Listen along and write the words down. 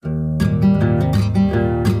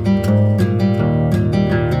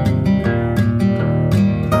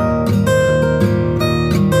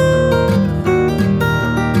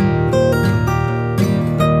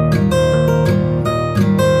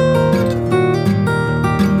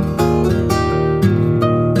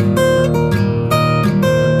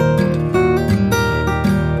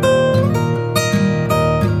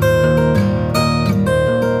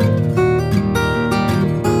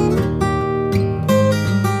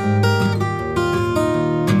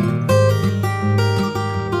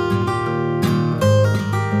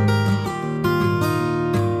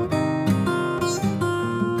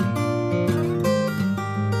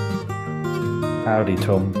buddy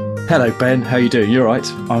Tom. Hello, Ben. How you doing? You all right?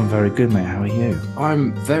 I'm very good, mate. How are you?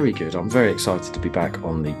 I'm very good. I'm very excited to be back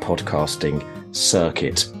on the podcasting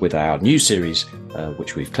circuit with our new series,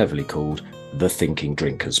 which we've cleverly called The Thinking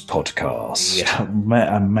Drinkers Podcast. Yeah,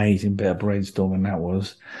 amazing bit of brainstorming that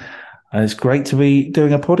was. And it's great to be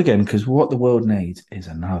doing a pod again, because what the world needs is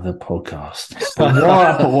another podcast. But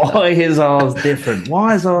why is ours different?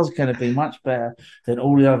 Why is ours going to be much better than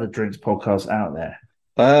all the other drinks podcasts out there?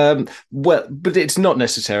 Well, but it's not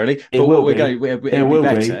necessarily. But what we're going,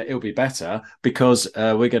 it'll be better because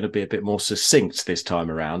we're going to be a bit more succinct this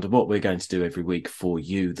time around. And what we're going to do every week for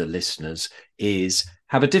you, the listeners, is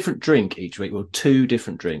have a different drink each week, or two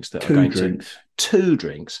different drinks that are going to two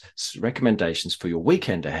drinks, recommendations for your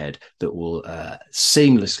weekend ahead that will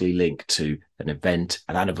seamlessly link to an event,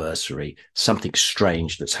 an anniversary, something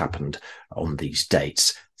strange that's happened on these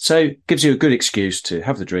dates. So it gives you a good excuse to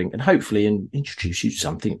have the drink and hopefully introduce you to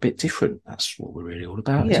something a bit different. That's what we're really all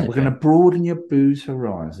about. Yeah, we're going to broaden your booze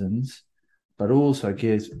horizons, but also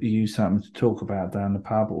gives you something to talk about down the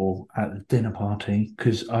pub or at the dinner party,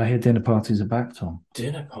 because I hear dinner parties are back, Tom.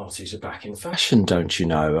 Dinner parties are back in fashion, don't you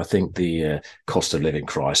know? I think the cost of living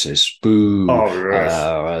crisis,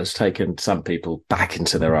 has taken some people back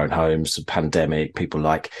into their own homes. The pandemic, people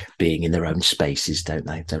like being in their own spaces, don't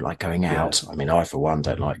they? Don't like going out. I mean, I, for one,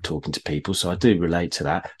 don't like talking to people, so I do relate to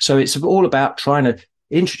that. So it's all about trying to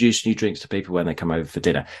introduce new drinks to people when they come over for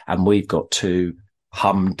dinner. And we've got two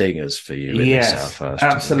humdingers for you. Yes, first,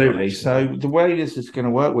 absolutely. So the way this is going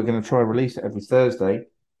to work, we're going to try and release it every Thursday,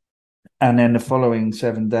 and then the following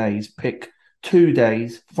 7 days, pick 2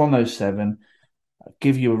 days from those 7,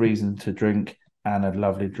 give you a reason to drink and a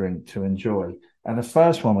lovely drink to enjoy. And the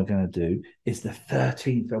first one we're going to do is the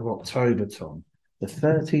 13th of October, Tom. The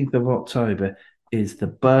 13th of October is the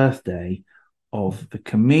birthday of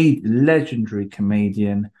the legendary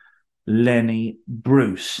comedian Lenny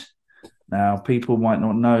Bruce. Now, people might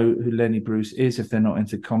not know who Lenny Bruce is if they're not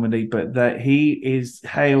into comedy, but that he is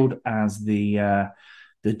hailed as the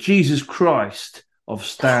Jesus Christ of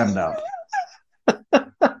stand-up.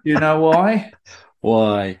 You know why?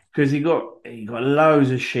 Why? Because he got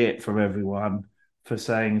loads of shit from everyone for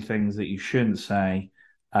saying things that you shouldn't say,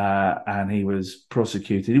 and he was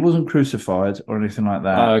prosecuted. He wasn't crucified or anything like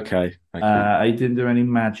that. Oh, okay. He didn't do any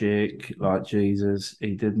magic like Jesus.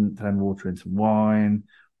 He didn't turn water into wine.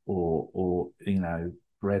 Or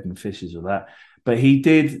bread and fishes or that, but he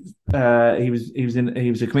did. He was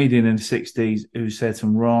a comedian in the 60s who said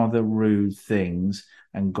some rather rude things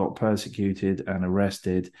and got persecuted and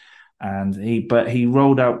arrested. And he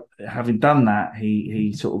rolled out. Having done that,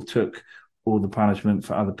 he sort of took all the punishment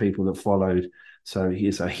for other people that followed. So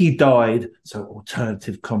he died so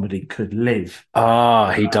alternative comedy could live.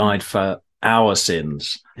 He died for our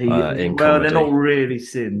sins in comedy. They're not really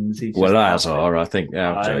sins. Ours are. I think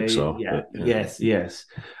our jokes are. Yeah. Yes.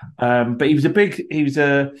 But he was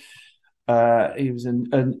a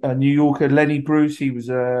New Yorker, Lenny Bruce. He was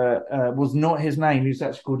not his name. He was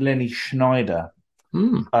actually called Lenny Schneider.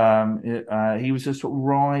 He was a sort of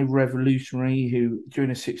wry revolutionary who, during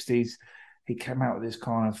the 60s, he came out with this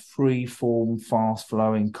kind of free-form,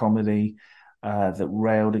 fast-flowing comedy that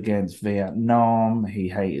railed against Vietnam. He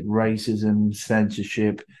hated racism,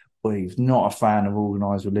 censorship. Well, he was not a fan of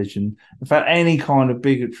organised religion. In fact, any kind of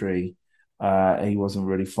bigotry, he wasn't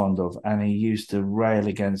really fond of, and he used to rail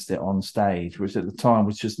against it on stage, which at the time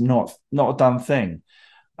was just not a done thing.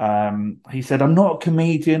 He said, "I'm not a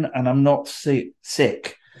comedian, and I'm not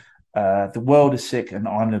sick. The world is sick, and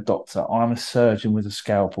I'm the doctor. I'm a surgeon with a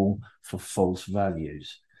scalpel for false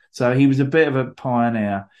values." So he was a bit of a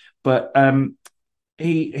pioneer. But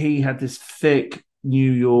he had this thick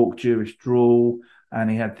New York Jewish drawl, and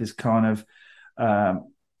he had this kind of a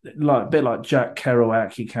bit like Jack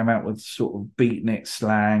Kerouac. He came out with sort of beatnik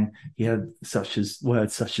slang. He had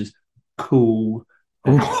words such as cool,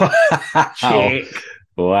 chick,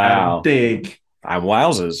 and dig. And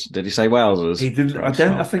wowzers. Did he say wowzers? He didn't. I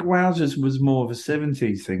think wowzers was more of a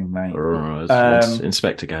 70s thing, mate. It's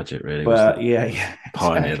Inspector Gadget, really. But yeah,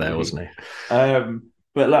 pioneer there, wasn't he?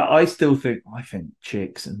 But I still think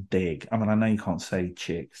chicks and dig. I mean, I know you can't say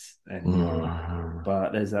chicks anymore,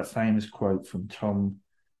 but there's that famous quote from Tom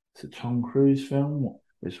Cruise film,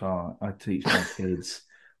 which I teach my kids,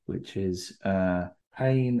 which is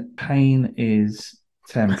pain is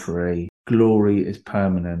temporary, glory is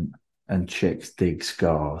permanent, and chicks dig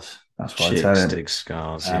scars. That's why I tell him. Dig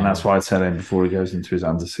scars, and that's why I tell him before he goes into his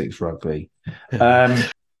under-6 rugby.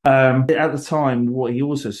 At the time, what he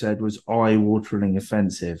also said was eye-wateringly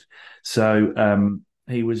offensive. So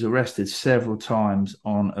he was arrested several times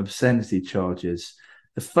on obscenity charges.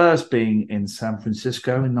 The first being in San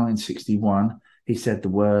Francisco in 1961. he said the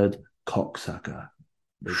word cocksucker,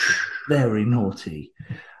 which is very naughty,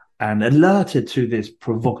 and alerted to this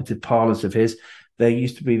provocative parlance of his. There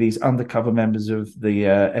used to be these undercover members of the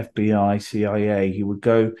FBI, CIA, who would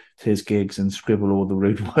go to his gigs and scribble all the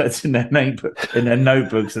rude words in their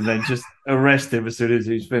notebooks, and then just arrest him as soon as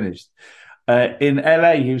he's finished. In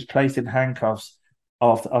LA, he was placed in handcuffs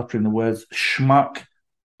after uttering the words schmuck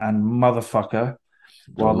and motherfucker,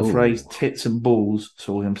 while the phrase tits and balls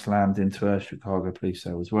saw him slammed into a Chicago police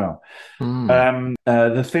cell as well.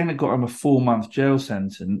 The thing that got him a 4-month jail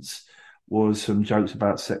sentence was some jokes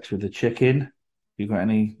about sex with a chicken. You got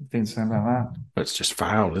anything to say about that? It's just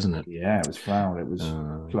foul, isn't it? Yeah, it was foul. It was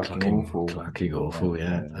clucking awful. Clucking awful,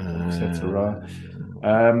 yeah.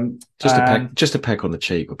 Just a peck on the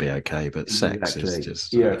cheek would be okay, but sex is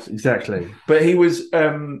just... Yes, exactly. But he was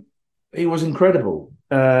incredible.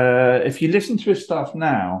 If you listen to his stuff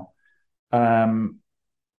now, firstly,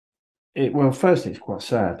 it's quite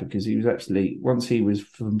sad because he was actually, once he was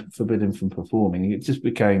forbidden from performing, he just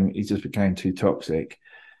became too toxic.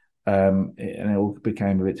 And it all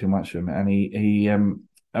became a bit too much for him. And he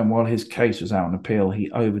while his case was out on appeal,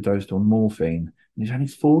 he overdosed on morphine. And he's only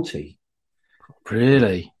 40.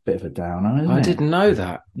 Really? Bit of a downer, isn't it? I didn't know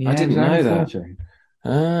that. Yeah, I didn't know that. 40.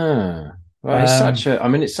 Well,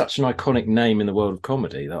 it's such an iconic name in the world of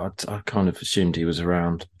comedy that I kind of assumed he was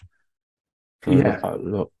around for a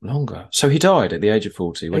lot longer. So he died at the age of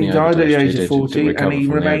 40. When he died at the age of 40, and he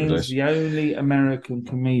remains the only American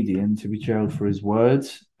comedian to be jailed for his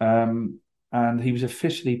words. And he was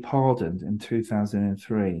officially pardoned in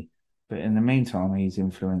 2003. But in the meantime, he's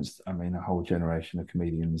influenced, a whole generation of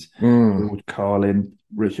comedians. Lord Carlin,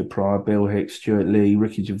 Richard Pryor, Bill Hicks, Stuart Lee,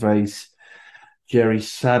 Ricky Gervais, Jerry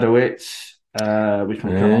Sadowitz, which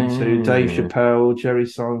we'll come on to, Dave Chappelle, Jerry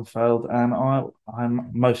Seinfeld, and I'm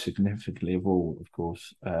most significantly of all, of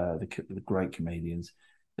course, the great comedians,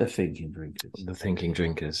 the Thinking Drinkers. The Thinking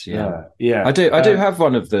Drinkers, yeah. I do have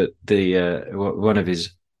one of the one of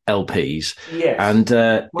his LPs, and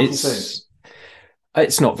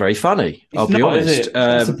it's not very funny. I'll be honest.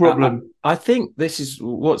 That's the problem. I think this is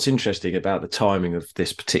what's interesting about the timing of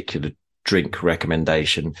this particular drink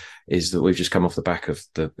recommendation is that we've just come off the back of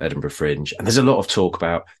the Edinburgh Fringe, and there's a lot of talk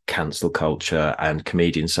about cancel culture and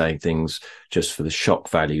comedians saying things just for the shock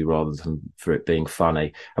value rather than for it being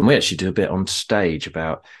funny. And we actually do a bit on stage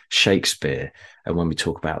about Shakespeare, and when we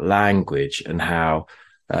talk about language and how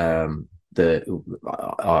I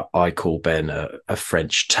call Ben a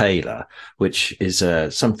French tailor, which is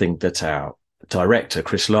something that our director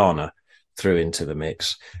Chris Lana threw into the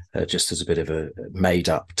mix just as a bit of a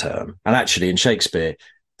made-up term. And actually in Shakespeare,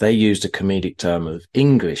 they used a comedic term of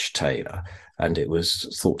English tailor, and it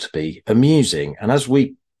was thought to be amusing. And as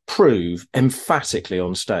we prove emphatically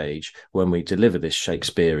on stage when we deliver this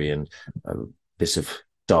Shakespearean piece of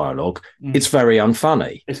dialogue, it's very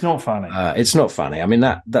unfunny. It's not funny. It's not funny. I mean,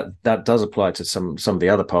 that does apply to some of the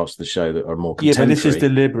other parts of the show that are more contemporary. Yeah, but this is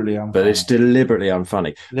deliberately unfunny. But it's deliberately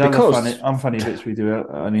unfunny. The other unfunny bits we do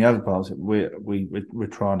on the other parts, we're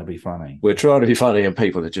trying to be funny. We're trying to be funny, and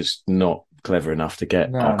people are just not clever enough to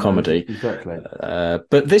get our comedy. Exactly.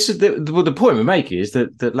 But this is the point we're making is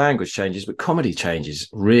that language changes, but comedy changes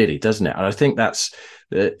really, doesn't it? And I think that's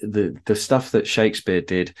the stuff that Shakespeare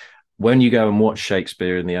did. When you go and watch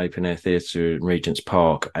Shakespeare in the open air theatre in Regent's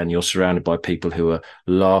Park, and you're surrounded by people who are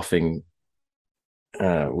laughing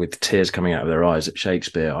with tears coming out of their eyes at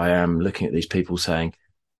Shakespeare, I am looking at these people saying,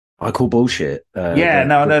 I call bullshit. You don't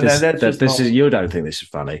think this is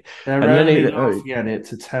funny. They're only laughing at it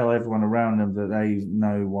to tell everyone around them that they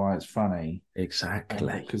know why it's funny.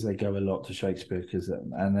 Exactly. Because they go a lot to Shakespeare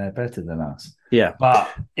and they're better than us. Yeah.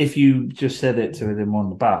 But if you just said it to them on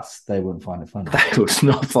the bus, they wouldn't find it funny. They would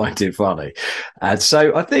not find it funny. And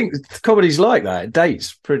so I think comedies like that, it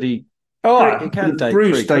dates pretty... it can date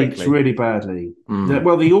Bruce dates really badly.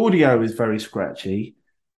 Well, the audio is very scratchy.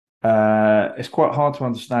 It's quite hard to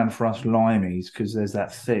understand for us limeys because there's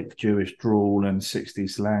that thick Jewish drawl, and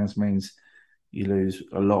 60s slangs means you lose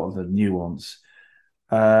a lot of the nuance.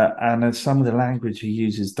 And some of the language he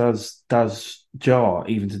uses does jar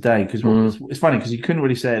even today, because it's funny because you couldn't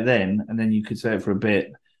really say it then, and then you could say it for a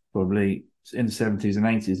bit, probably in the 70s and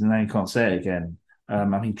 80s, and then you can't say it again.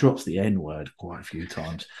 He drops the N word quite a few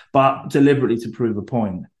times, but deliberately to prove a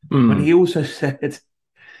point. But he also said,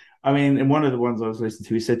 in one of the ones I was listening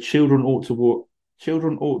to, he said children ought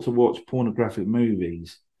to watch pornographic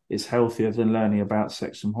movies. It's healthier than learning about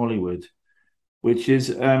sex from Hollywood, which is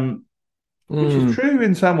true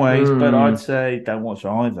in some ways, but I'd say don't watch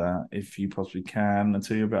either if you possibly can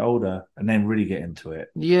until you're a bit older, and then really get into it.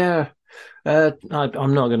 Yeah,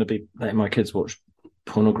 I'm not going to be letting my kids watch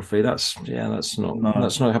pornography. That's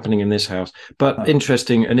not happening in this house. But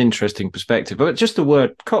an interesting perspective. But just the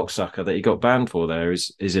word cocksucker that he got banned for there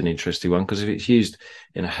is an interesting one, because if it's used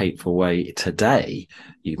in a hateful way today,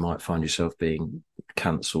 you might find yourself being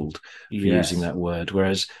cancelled for using that word.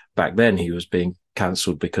 Whereas back then he was being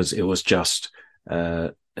cancelled because it was just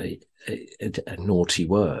a naughty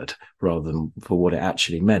word rather than for what it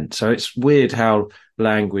actually meant. So it's weird how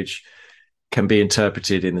language can be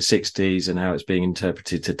interpreted in the 60s and how it's being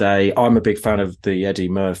interpreted today. I'm a big fan of the Eddie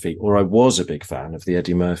Murphy, or I was a big fan of the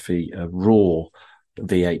Eddie Murphy Raw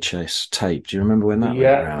VHS tape. Do you remember when that went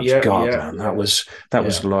around? Man, that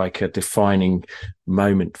was like a defining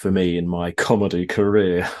moment for me in my comedy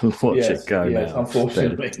career. Watch it go now.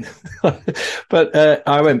 Unfortunately. But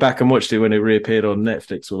I went back and watched it when it reappeared on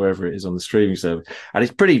Netflix or wherever it is on the streaming service, and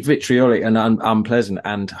it's pretty vitriolic and unpleasant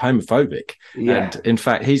and homophobic. And in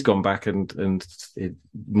fact, he's gone back and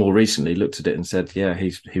more recently looked at it and said,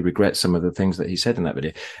 he regrets some of the things that he said in that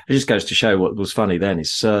video. It just goes to show what was funny then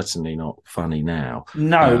is certainly not funny now.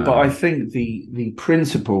 No, but I think the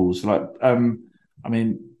principles, like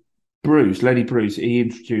Lenny Bruce, he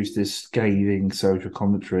introduced this scathing social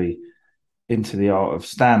commentary into the art of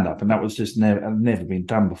stand-up, and that was just never been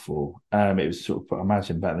done before. It was sort of, I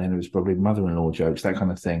imagine back then it was probably mother-in-law jokes, that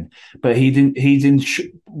kind of thing. But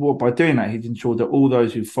by doing that, he'd ensured that all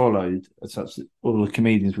those who followed, such all the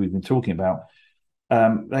comedians we've been talking about,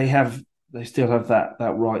 they still have that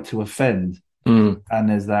right to offend. And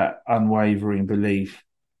there's that unwavering belief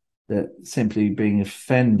that simply being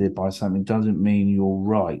offended by something doesn't mean you're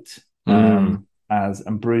right. And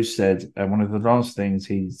Bruce said, one of the last things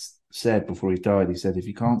he's said before he died, he said, if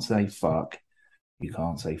you can't say fuck, you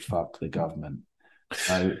can't say fuck the government.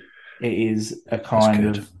 So it is a kind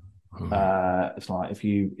of it's like if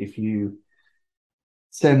you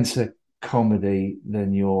censor comedy,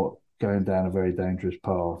 then you're going down a very dangerous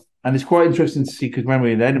path. And it's quite interesting to see, because when we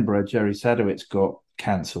were in Edinburgh, Jerry Sadowitz got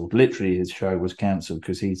cancelled. Literally, his show was cancelled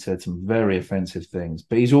because he said some very offensive things.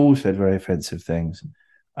 But he's all said very offensive things.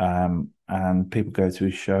 And people go to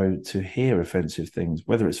his show to hear offensive things.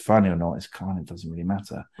 Whether it's funny or not, it doesn't really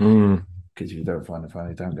matter. Because if you don't find it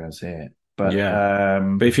funny, don't go and see it. But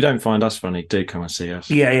but if you don't find us funny, do come and see us.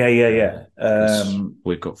 Yeah.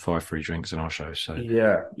 We've got 5 free drinks in our show, so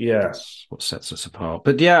that's what sets us apart.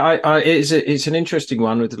 But it's an interesting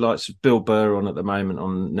one with the likes of Bill Burr on at the moment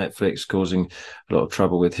on Netflix, causing a lot of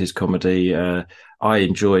trouble with his comedy. I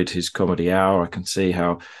enjoyed his comedy hour. I can see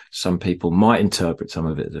how some people might interpret some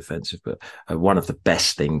of it as offensive, but one of the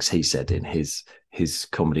best things he said in his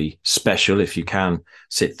comedy special, if you can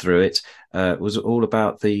sit through it, was all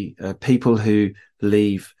about the people who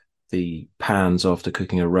leave the pans after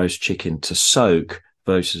cooking a roast chicken to soak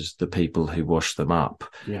versus the people who wash them up.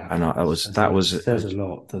 And that was a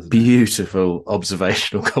lot, beautiful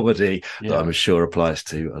observational comedy that I'm sure applies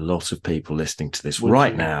to a lot of people listening to this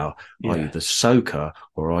now. Are you the soaker,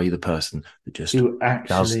 or are you the person that just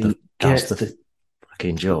does the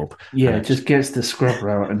fucking job? Just gets the scrubber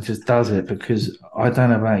out and just does it. Because I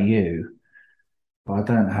don't know about you, but I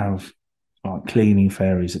don't have like cleaning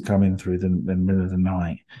fairies that come in through the middle of the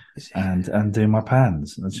night and do my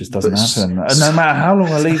pans. It just doesn't happen. And no matter how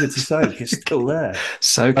long I leave it to soak, it's still there.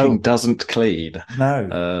 Soaking doesn't clean.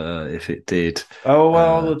 No. If it did. Oh,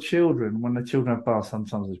 well, the children, when the children have baths,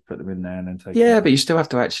 sometimes I just put them in there and then take them. But you still have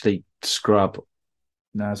to actually scrub.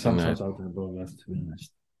 No, sometimes I don't bother, to be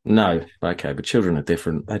honest. No. Okay, but children are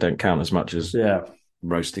different. They don't count as much as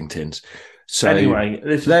roasting tins. So anyway,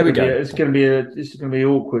 this is going to be an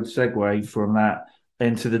awkward segue from that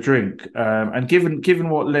into the drink. And given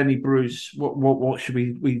what Lenny Bruce, what should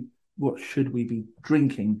we be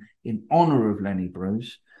drinking in honor of Lenny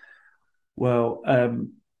Bruce? Well,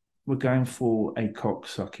 we're going for a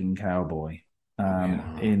cock-sucking cowboy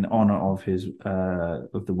in honor of his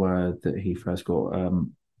of the word that he first got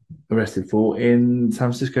arrested for in San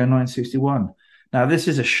Francisco in 1961. Now, this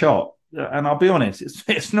is a shot. And I'll be honest,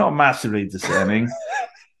 it's not massively discerning.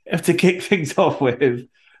 To kick things off with,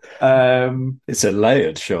 it's a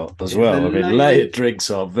layered shot as well. Layered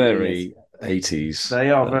drinks are very 80s. They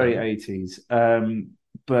are very 80s.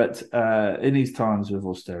 But in these times of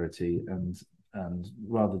austerity and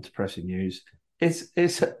rather depressing news, it's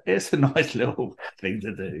a nice little thing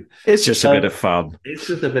to do. It's just a bit of fun. It's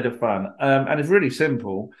just a bit of fun, and it's really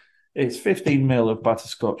simple. It's 15 ml of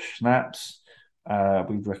butterscotch schnapps.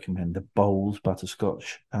 We recommend the Bowles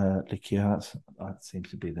butterscotch liqueur. That seems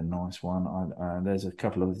to be the nice one. There's a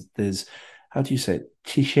couple of how do you say it?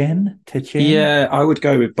 Tichen? Yeah, I would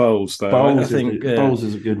go with Bowles though. Bowles, I think Bowles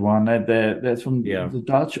is a good one. They're from the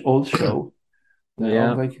Dutch old show.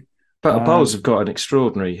 But Bols have got an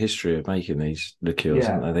extraordinary history of making these liqueurs,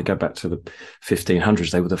 haven't they? They go back to the 1500s.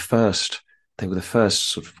 They were the first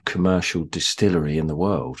sort of commercial distillery in the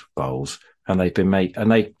world, Bols, and they've been made,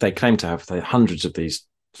 and they claim to have hundreds of these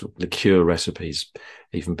sort of liqueur recipes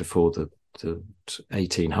even before the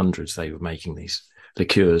 1800s. They were making these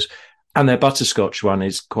liqueurs. And their butterscotch one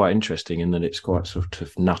is quite interesting in that it's quite sort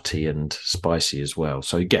of nutty and spicy as well.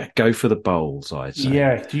 So go for the Bols, I'd say.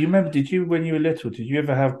 Yeah. Do you remember? When you were little, did you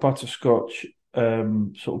ever have butterscotch, sort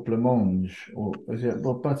of blancmange, or is it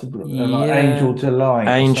like Angel Delight?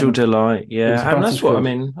 Angel Delight, yeah. And that's what I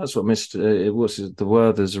mean. That's what the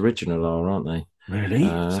Werther's original are, aren't they? Really?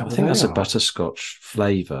 I think that's a butterscotch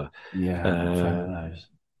flavour. Yeah.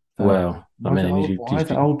 Well, why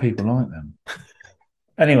do old people like them?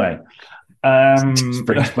 Anyway,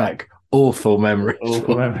 brings back awful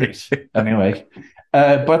memories. Anyway,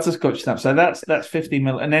 butterscotch snap. So that's 50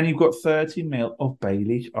 ml, and then you've got 30 ml of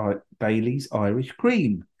Bailey's Irish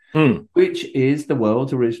Cream, which is the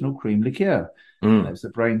world's original cream liqueur. It's the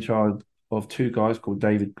brainchild of two guys called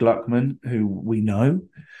David Gluckman, who we know.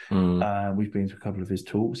 We've been to a couple of his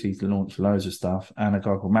talks. He's launched loads of stuff, and a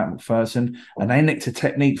guy called Matt McPherson. And they nicked a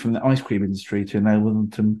technique from the ice cream industry to enable them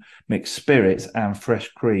to mix spirits and fresh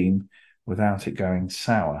cream without it going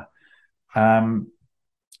sour. And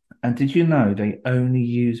did you know they only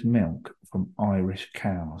use milk from Irish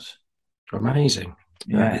cows? Amazing.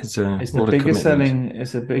 Yeah, it's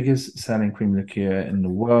the biggest selling cream liqueur in the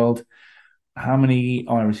world. How many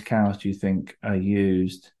Irish cows do you think are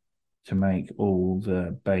used to make all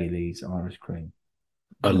the Bailey's Irish Cream?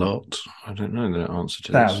 A lot. I don't know the answer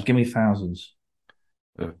to this. Give me thousands.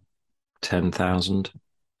 10,000.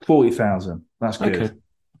 40,000. That's good. Okay.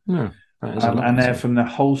 No, that is a lot. And they're from the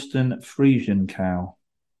Holstein Friesian cow.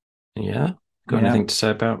 Yeah. Got anything to say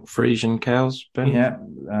about Friesian cows, Ben?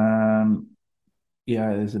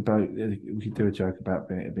 Yeah. There's we could do a joke about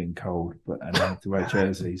it being cold, and have to wear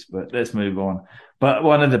jerseys. But let's move on. But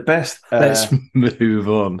one of the best. Let's move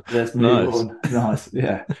on. Let's move on. Nice,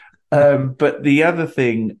 yeah. But the other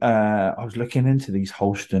thing, I was looking into these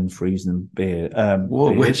Holstein Friesian beer.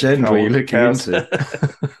 Which end were you looking into?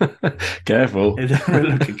 Careful.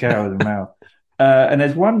 Look at cow in the mouth. And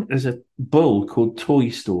there's a bull called Toy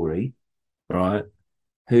Story, right?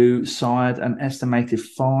 Who sired an estimated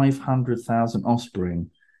 500,000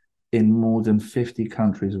 offspring in more than 50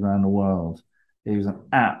 countries around the world. He was an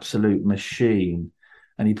absolute machine,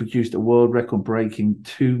 and he produced a world record-breaking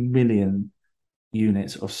 2 million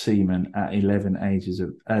units of semen at 11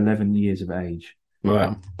 years of age.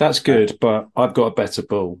 Well, that's good, but I've got a better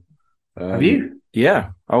bull. Have you?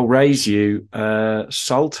 Yeah, I'll raise you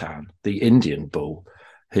Sultan, the Indian bull,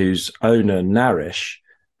 whose owner Naresh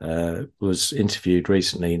was interviewed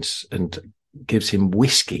recently and gives him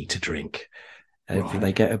whiskey to drink.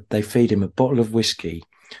 Right. They feed him a bottle of whiskey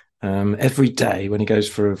every day when he goes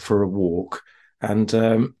for a walk. And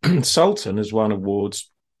Sultan has won awards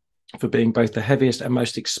for being both the heaviest and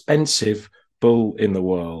most expensive bull in the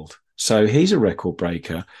world. So he's a record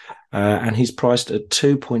breaker, and he's priced at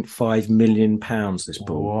 £2.5 million. This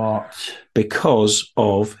bull, what? Because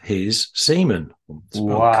of his semen.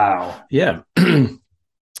 Wow. Yeah.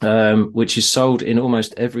 Which is sold in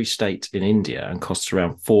almost every state in India and costs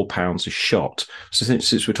around £4 a shot. So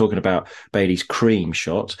since we're talking about Bailey's cream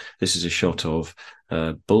shot, this is a shot of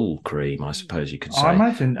bull cream, I suppose you could say. I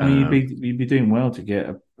imagine. You'd be doing well to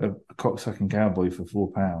get a cocksucking cowboy for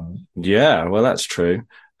 £4. Yeah, well, that's true.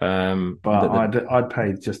 But I'd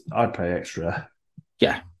pay extra.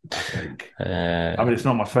 Yeah, I think. It's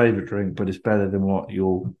not my favourite drink, but it's better than what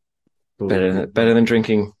you're. Better than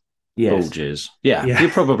drinking. Yes. Bulges. Yeah, you're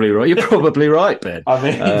probably right. You're probably right, Ben.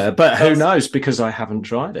 But who knows? Because I haven't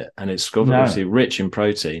tried it, and it's obviously rich in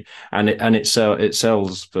protein, and it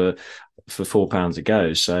sells for £4 a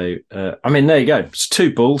go. So there you go. It's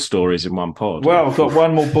 2 bull stories in one pod. Well, I've got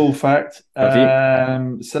one more bull fact.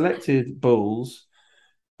 Selected bulls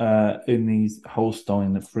in these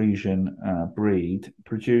Holstein Friesian breed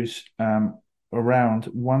produce around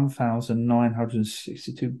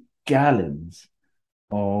 1,962 gallons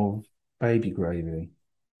of baby gravy.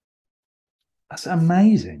 That's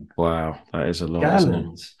amazing. Wow, that is a lot.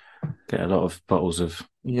 Gallons. Get a lot of bottles of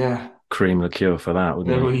cream liqueur for that,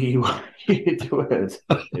 wouldn't you? It would.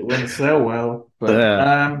 It wouldn't sell well. But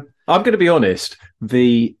I'm going to be honest.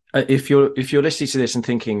 If you're listening to this and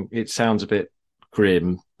thinking it sounds a bit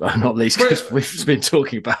grim, not least because we've been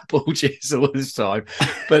talking about bulges all this time,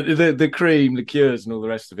 but the cream liqueurs and all the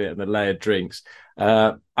rest of it and the layered drinks.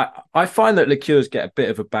 I find that liqueurs get a bit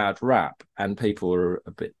of a bad rap, and people are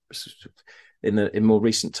a bit in more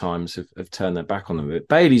recent times have turned their back on them. But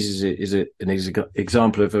Bailey's is an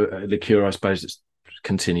example of a liqueur, I suppose, that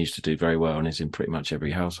continues to do very well and is in pretty much every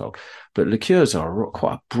household. But liqueurs are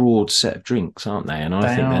quite a broad set of drinks, aren't they? And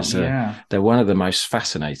I think they're one of the most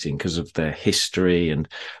fascinating because of their history and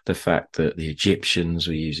the fact that the Egyptians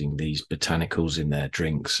were using these botanicals in their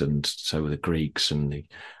drinks, and so were the Greeks and the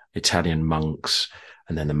Italian monks,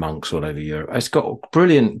 and then the monks all over Europe. It's got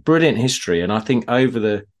brilliant history, and I think over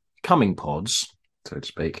the coming pods, so to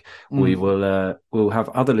speak, we will we'll have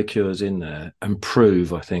other liqueurs in there and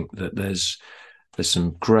prove, I think, that there's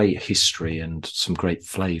some great history and some great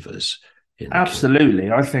flavours.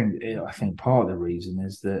 Absolutely, I think part of the reason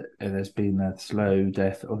is that there's been a slow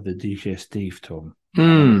death of the digestif, Tom.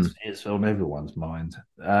 It's on everyone's mind.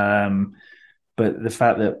 But the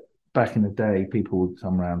fact that back in the day, people would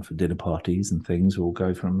come around for dinner parties and things, or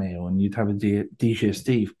go for a meal, and you'd have a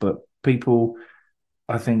digestif, but people,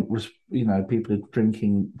 I think, people are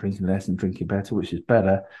drinking less and drinking better, which is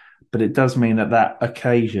better. But it does mean that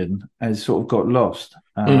occasion has sort of got lost.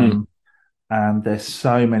 And there's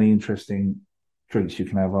so many interesting drinks you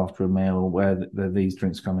can have after a meal where these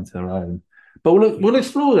drinks come into their own. But we'll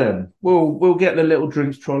explore them. We'll get the little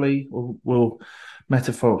drinks trolley. We'll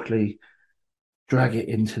metaphorically drag it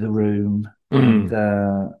into the room and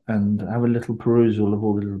have a little perusal of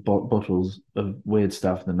all the little bottles of weird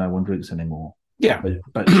stuff that no one drinks anymore. Yeah,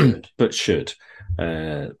 but should.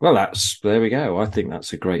 Well, there we go. I think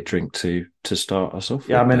that's a great drink to start us off.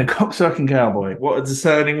 Yeah, with. I mean, a cocksucking cowboy. What a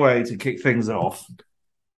discerning way to kick things off.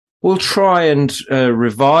 We'll try and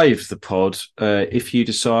revive the pod if you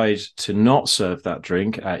decide to not serve that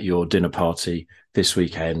drink at your dinner party this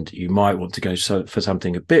weekend. You might want to go for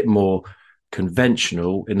something a bit more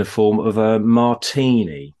conventional in the form of a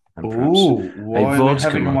martini, and perhaps why a vodka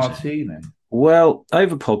having a martini. Well,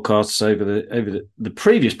 over podcasts, over the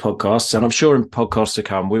previous podcasts, and I'm sure in podcasts to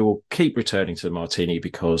come, we will keep returning to the martini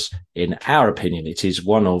because, in our opinion, it is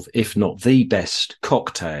one of, if not the best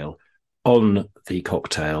cocktail on the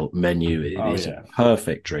cocktail menu. It is a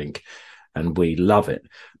perfect drink, and we love it.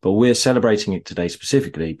 But we're celebrating it today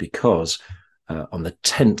specifically because on the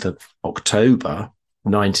 10th of October,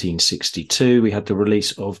 1962, we had the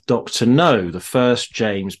release of Dr. No, the first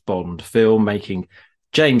James Bond film, making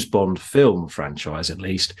James Bond film franchise at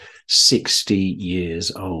least 60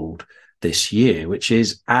 years old this year, which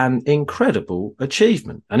is an incredible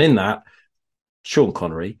achievement. And in that, Sean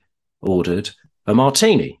Connery ordered a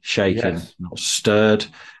martini, shaken, not stirred,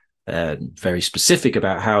 very specific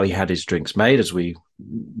about how he had his drinks made, as we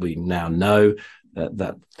now know.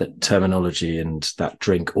 That terminology and that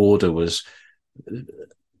drink order was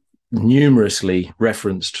numerously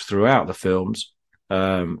referenced throughout the films.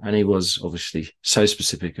 And he was obviously so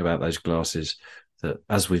specific about those glasses that,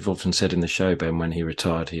 as we've often said in the show, Ben, when he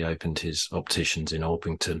retired, he opened his opticians in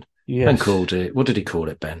Orpington and called it, what did he call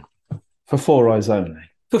it, Ben? For Four Eyes Only.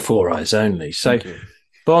 For Four Eyes Only. So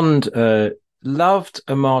Bond loved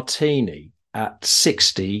a martini. At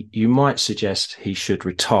 60, you might suggest he should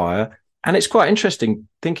retire. And it's quite interesting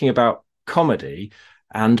thinking about comedy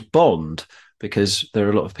and Bond, because there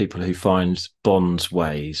are a lot of people who find Bond's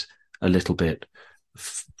ways a little bit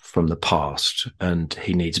from the past, and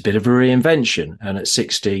he needs a bit of a reinvention. And at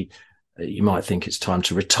 60, you might think it's time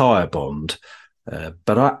to retire Bond.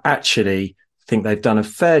 But I actually think they've done a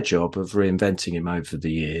fair job of reinventing him over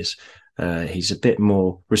the years. He's a bit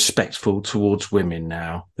more respectful towards women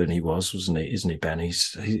now than he was, wasn't he? Isn't he, Ben?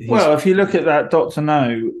 He's well, if you look at that Dr.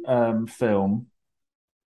 No film,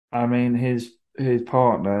 I mean, his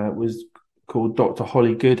partner was called Dr.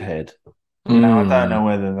 Holly Goodhead. Now, I don't know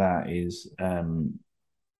whether that is,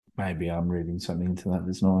 maybe I'm reading something into that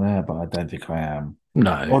that's not there, but I don't think I am.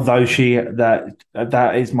 No. Although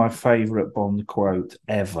that is my favourite Bond quote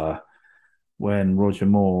ever, when Roger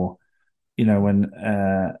Moore, when,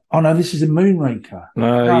 this is a Moonraker.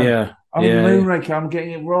 Yeah. I'm a Moonraker, I'm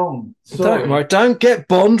getting it wrong. Sorry. Don't get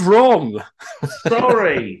Bond wrong.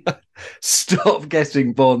 Sorry. Stop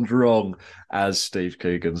getting Bond wrong, as Steve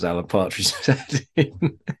Coogan's Alan Partridge said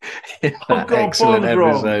in that excellent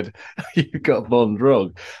episode. You got Bond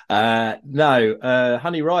wrong. No,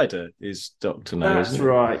 Honey Rider is Dr. No. That's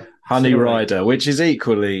right. Honey Rider, which is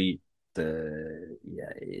equally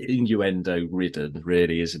innuendo ridden,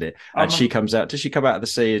 really, isn't it? And she comes out. Does she come out of the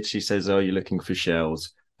sea and she says, "Oh, you're looking for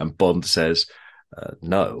shells?" And Bond says,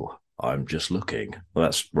 "No, I'm just looking." Well,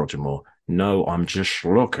 that's Roger Moore. "No, I'm just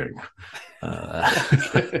looking."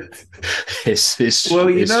 It's well,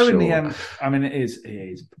 in sure. the end, I mean, it is.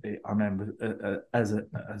 I remember as a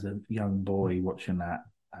young boy watching that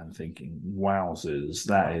and thinking, "Wowzers,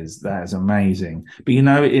 that is amazing." But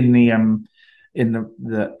in in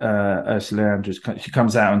the Ursula Andress, she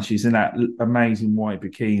comes out and she's in that amazing white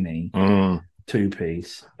bikini,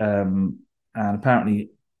 two-piece, and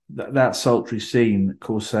apparently that sultry scene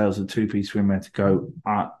caused sales of two-piece swimwear to go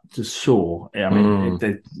to soar. I mean,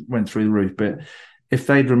 they went through the roof. But if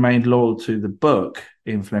they'd remained loyal to the book,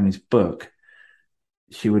 Ian Fleming's book,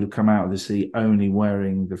 she would have come out of the sea only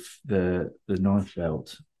wearing the knife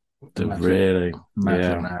belt. Really?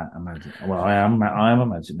 Imagine that. Imagine. Well, I am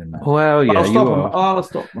imagining that. Well, yeah, I'll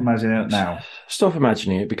stop imagining it now. Stop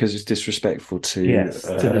imagining it because it's disrespectful to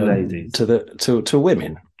to the ladies, to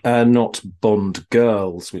women. Not Bond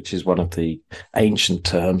girls, which is one of the ancient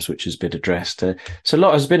terms which has been addressed. So a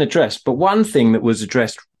lot has been addressed, but one thing that was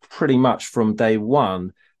addressed pretty much from day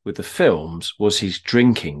one with the films was his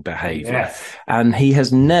drinking behaviour. Yes. And he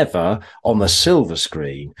has never, on the silver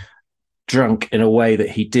screen, drunk in a way that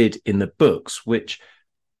he did in the books, which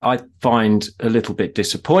I find a little bit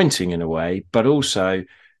disappointing in a way, but also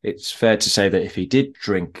it's fair to say that if he did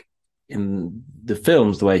drink in the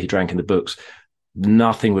films the way he drank in the books,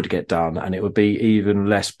 nothing would get done, and it would be even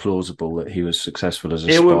less plausible that he was successful as a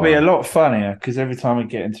spy. It would be a lot funnier because every time he'd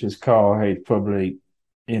get into his car, he'd probably,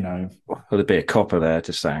 well, there'd be a copper there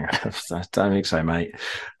just saying, "Don't think so, mate.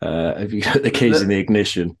 If you got the keys in the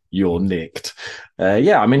ignition, you're nicked."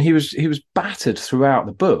 I mean, he was battered throughout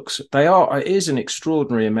the books. It is an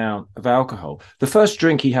extraordinary amount of alcohol. The first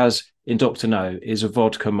drink he has in Dr. No is a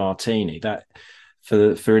vodka martini. That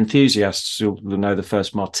for enthusiasts who will know, the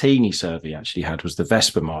first martini serve he actually had was the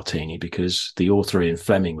Vesper martini, because the author Ian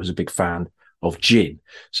Fleming was a big fan of gin.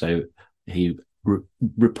 So he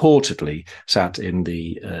reportedly sat in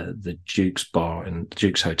the Duke's bar and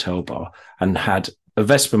Duke's Hotel bar and had a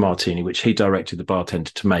Vesper martini, which he directed the bartender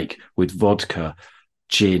to make with vodka,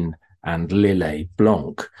 gin, and Lillet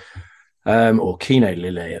Blanc, or Quinay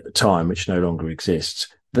Lillet at the time, which no longer exists.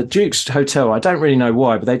 The Duke's Hotel, I don't really know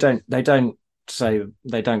why, but they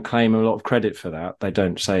don't claim a lot of credit for that. They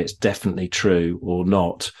don't say it's definitely true or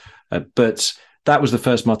not, but that was the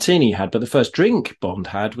first martini he had. But the first drink Bond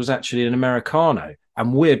had was actually an Americano,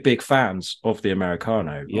 and we're big fans of the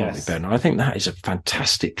Americano. Yes, Ben. I think that is a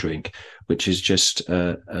fantastic drink, which is just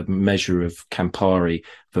a measure of Campari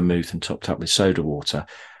vermouth and topped up with soda water.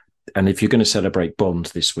 And if you're going to celebrate Bond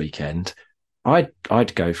this weekend,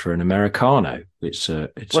 I'd go for an Americano.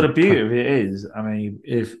 The beauty of it is, I mean,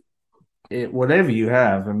 whatever you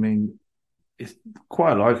have, I mean, it's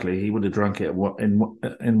quite likely he would have drunk it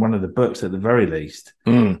in one of the books at the very least.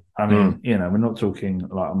 I mean, we're not talking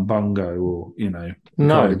like Mbongo or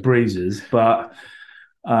no breezes, but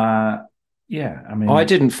I mean, I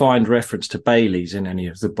didn't find reference to Baileys in any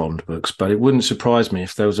of the Bond books, but it wouldn't surprise me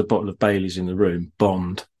if there was a bottle of Baileys in the room.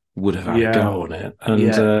 Bond would have had a go on it,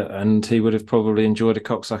 and he would have probably enjoyed a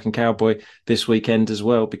cocksucking cowboy this weekend as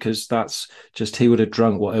well, because that's just, he would have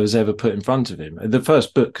drunk whatever was ever put in front of him. The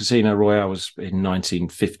first book, Casino Royale, was in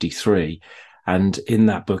 1953, and in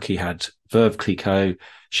that book he had Veuve Clicquot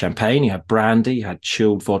champagne, he had brandy, he had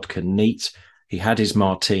chilled vodka neat, he had his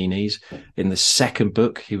martinis. In the second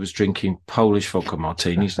book, he was drinking Polish vodka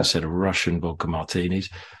martinis instead of Russian vodka martinis,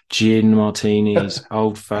 gin martinis,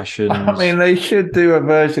 old fashions. I mean, they should do a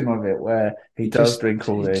version of it where he does drink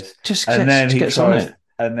all this, and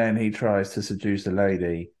then he tries to seduce a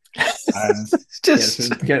lady, and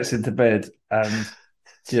gets into bed and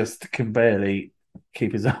just can barely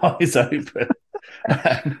keep his eyes open.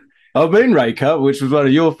 Moonraker, which was one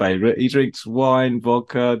of your favourite, he drinks wine,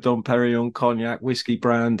 vodka, Dom Perignon, cognac, whiskey,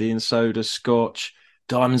 brandy and soda, scotch,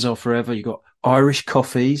 Diamonds Are Forever. You got Irish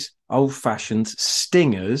coffees, old fashions,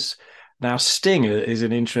 Stingers. Now, Stinger is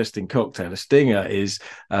an interesting cocktail. A Stinger is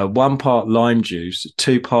 1 part lime juice,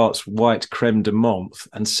 2 parts white creme de menthe,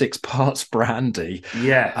 and 6 parts brandy.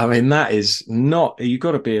 Yeah. I mean, that is not, you've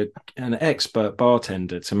got to be an expert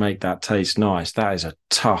bartender to make that taste nice. That is a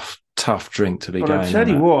tough drink to be going. I'll tell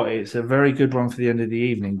you what, it's a very good one for the end of the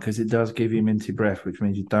evening because it does give you minty breath, which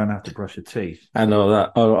means you don't have to brush your teeth. And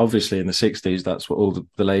obviously in the 60s, that's what all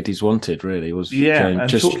the ladies wanted, really, was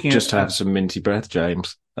just to have some minty breath,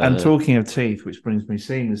 James. And talking of teeth, which brings me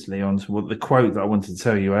seamlessly on to the quote that I wanted to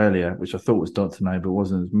tell you earlier, which I thought was Dr. No, but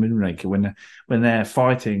wasn't. Moonraker, when they're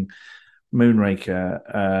fighting Moonraker,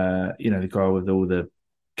 the guy with all the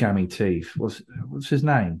gammy teeth. What's his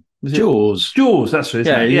name? Jaws. Jaws, that's his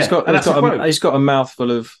name. He's got a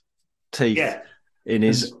mouthful of teeth in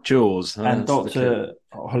his jaws. And Dr.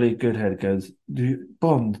 Holly Goodhead goes,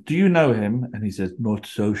 Bond, do you know him? And he says, not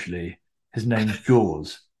socially. His name's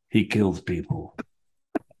Jaws. He kills people.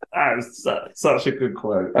 That's such a good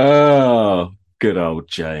quote. Oh, good old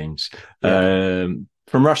James. Yeah.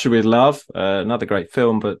 From Russia with Love, another great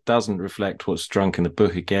film, but doesn't reflect what's drunk in the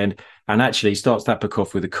book again. And actually starts that book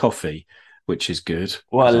off with a coffee, which is good.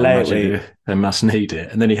 Well, lately they must need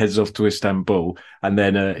it. And then he heads off to Istanbul, and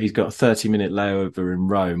then he's got a 30-minute layover in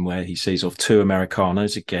Rome where he sees off 2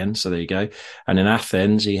 Americanos again. So there you go. And in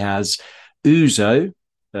Athens, he has ouzo,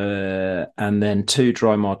 and then 2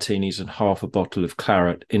 dry martinis and half a bottle of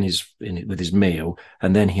claret with his meal,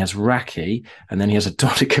 and then he has raki, and then he has a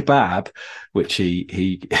doner kebab, which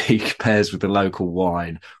he pairs with the local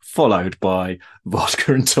wine, followed by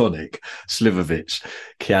vodka and tonic, Slivovich,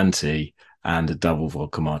 Chianti, and a double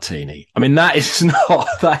vodka martini. I mean, that is not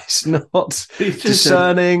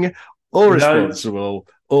discerning or responsible,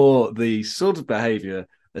 or the sort of behaviour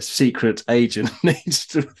a secret agent needs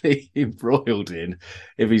to be embroiled in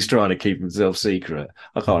if he's trying to keep himself secret.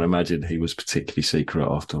 I can't imagine he was particularly secret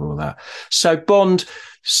after all that. So Bond,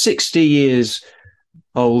 60 years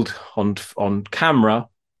old on camera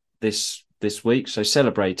this week, so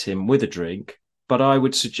celebrate him with a drink. But I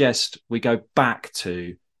would suggest we go back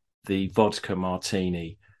to the vodka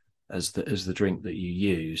martini as the drink that you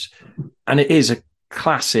use. And it is a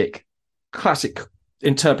classic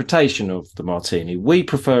interpretation of the martini. We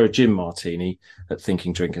prefer a gin martini at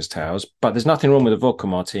Thinking Drinkers Tales, but there's nothing wrong with a vodka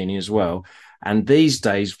martini as well. And these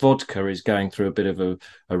days, vodka is going through a bit of a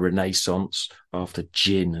renaissance after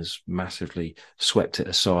gin has massively swept it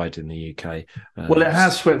aside in the UK. Well, it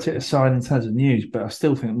has swept it aside in terms of news, but I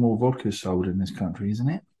still think more vodka is sold in this country, isn't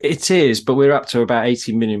it? It is, but we're up to about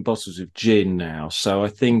 80 million bottles of gin now. So I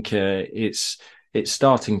think it's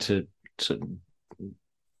starting to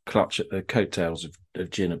clutch at the coattails of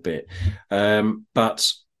gin a bit.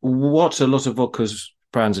 But what a lot of vodkas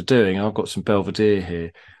brands are doing, I've got some Belvedere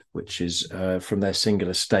here, which is from their single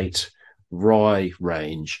estate rye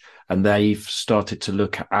range, and they've started to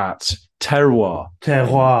look at terroir in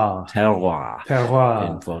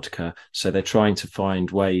vodka. So they're trying to find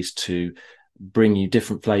ways to bring you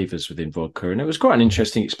different flavors within vodka. And it was quite an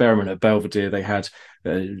interesting experiment at Belvedere. They had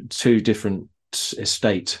 2 different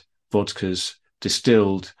estate vodkas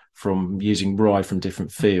distilled from using rye from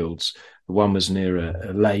different fields. One was near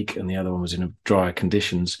a lake and the other one was in drier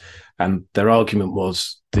conditions. And their argument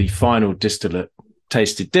was the final distillate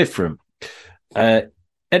tasted different. And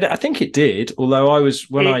I think it did, although it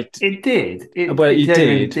did.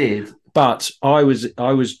 It did. But I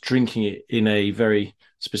was drinking it in a very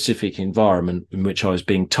specific environment in which I was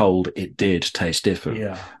being told it did taste different.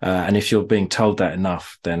 Yeah. And if you're being told that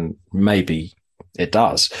enough, then maybe it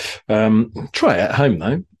does. Try it at home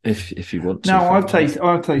though, if you want to. No, I've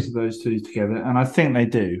tasted those 2 together, and I think they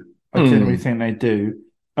do. I generally think they do.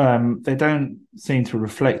 They don't seem to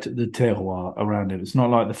reflect the terroir around it. It's not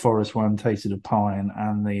like the forest one tasted of pine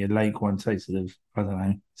and the lake one tasted of, I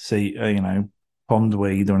don't know,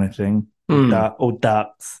 pondweed or anything, or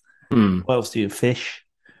ducks. What else do you fish?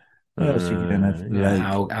 What else do you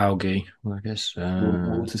have? Algae, I guess.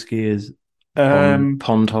 Water skiers.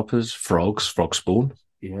 Pond hoppers, frogs, frog spawn.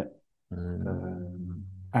 Yeah.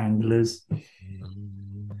 Anglers.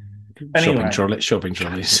 Shopping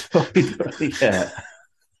trolleys. Yeah.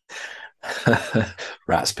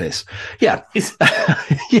 Rat's piss. Yeah. It's,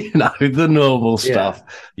 the normal stuff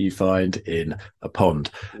you find in a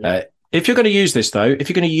pond. Yeah. If you're going to use this, though, if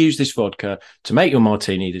you're going to use this vodka to make your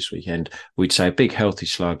martini this weekend, we'd say a big healthy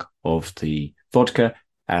slug of the vodka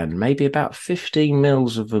and maybe about 15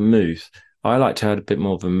 mils of vermouth. I like to add a bit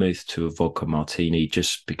more vermouth to a vodka martini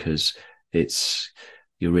just because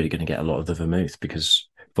you're really going to get a lot of the vermouth because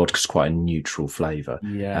vodka's quite a neutral flavour.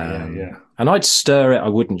 Yeah. And I'd stir it. I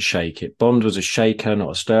wouldn't shake it. Bond was a shaker, not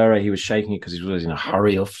a stirrer. He was shaking it because he was in a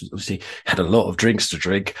hurry. Obviously, had a lot of drinks to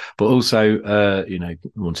drink, but also,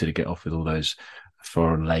 wanted to get off with all those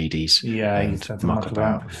foreign ladies. Yeah, he had to muck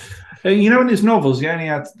about. In his novels, he only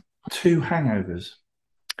had 2 hangovers.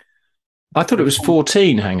 I thought it was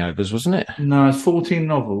 14 hangovers, wasn't it? No, it's 14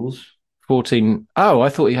 novels. 14. Oh, I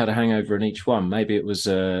thought he had a hangover in each one. Maybe it was.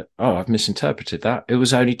 I've misinterpreted that. It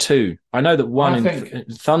was only 2. I know that one in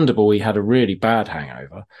Thunderball he had a really bad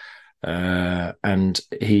hangover, and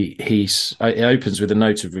it opens with a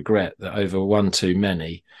note of regret that over one too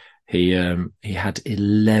many, he had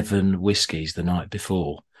 11 whiskies the night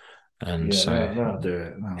before, and that'll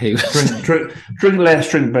do it. Drink less,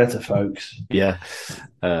 drink better, folks. Yeah,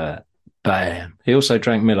 bam. He also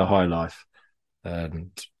drank Miller High Life,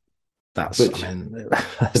 and.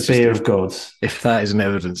 The beer of gods. If that isn't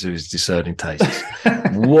evidence of his discerning tastes,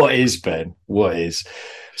 what is, Ben? What is?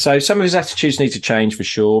 So some of his attitudes need to change for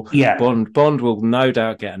sure. Yeah. Bond will no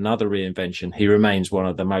doubt get another reinvention. He remains one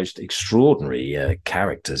of the most extraordinary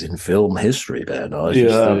characters in film history, Ben.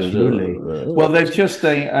 Absolutely. Well, they've just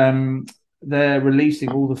they're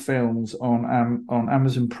releasing all the films on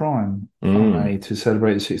Amazon Prime to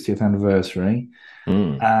celebrate the 60th anniversary.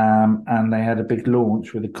 And they had a big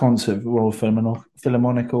launch with a concert of Royal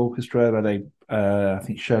Philharmonic Orchestra. Where they, I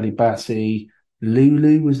think Shirley Bassey,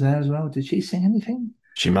 Lulu was there as well. Did she sing anything?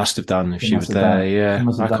 She must have done if she was there. Yeah,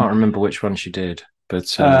 I can't remember which one she did. But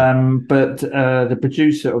the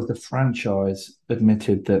producer of the franchise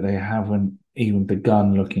admitted that they haven't even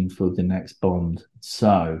begun looking for the next Bond.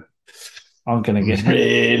 So I'm going to get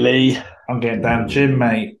I'm getting down Jim,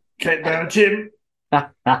 mate. Get down Jim.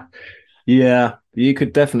 Yeah, you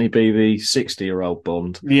could definitely be the 60-year-old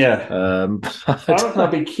Bond. Yeah. I reckon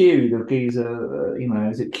that'd be Q, the geezer.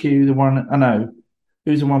 Is it Q, the one? I know.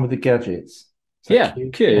 Who's the one with the gadgets? Yeah,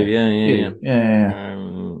 Q.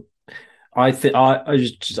 Yeah. I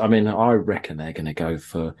reckon they're going to go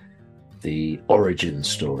for the origin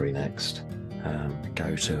story next.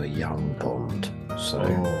 Go to a young Bond. So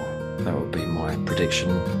that would be my prediction.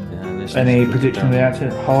 Any prediction of the actor?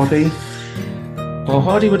 Hardy? Well,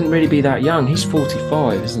 Hardy wouldn't really be that young. He's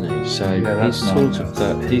 45, isn't he? So he's sort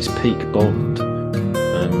of he's peak Bond.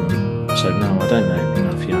 So no, I don't know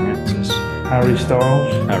enough young actors. Harry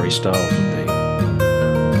Styles? Harry Styles would be.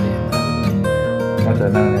 I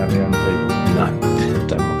don't know any other young people.